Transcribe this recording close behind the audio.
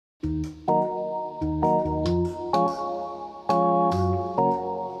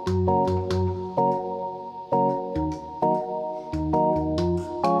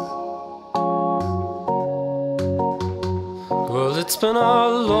been a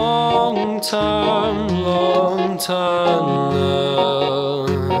long time now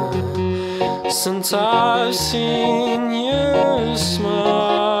since I've seen you smile,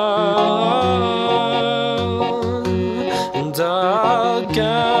 and I'll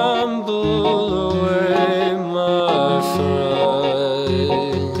gamble away my fright,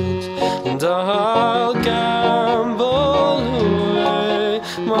 and I'll gamble away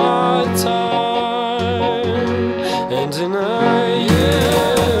my time, and in a year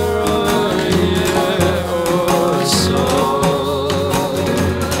or so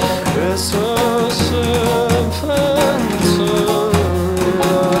it's so simple to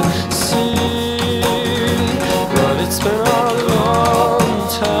see, but it's been a long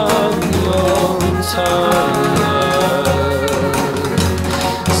time now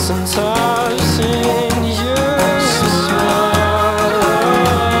since I've seen you smile.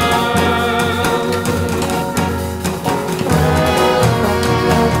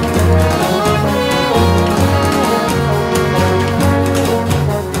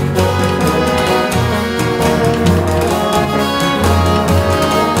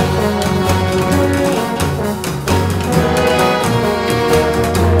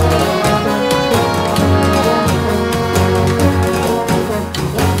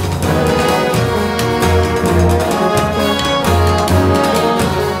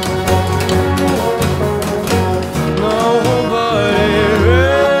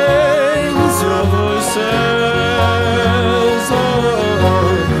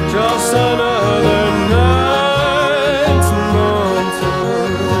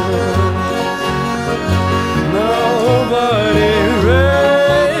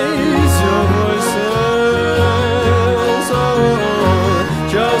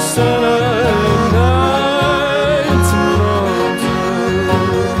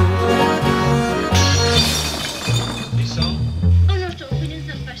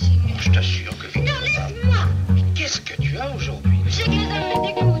 Je t'assure que... Non, laisse-moi! Qu'est-ce que tu as aujourd'hui? J'ai que les hommes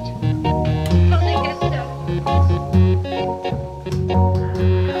d'écoute. Bordel casseur.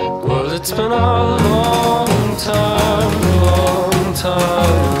 Well, it's been a long time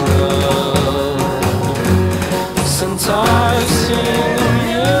since I've seen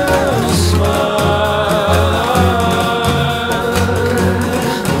you smile,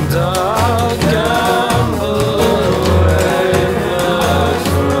 and I'll gamble away my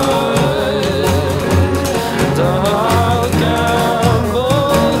fright, and I'll gamble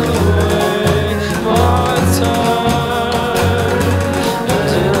away my time,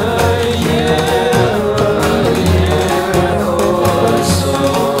 and in a year or so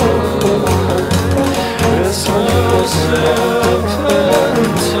it's no simple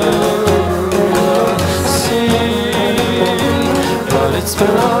to see, but it's been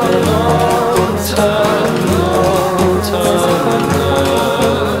a long time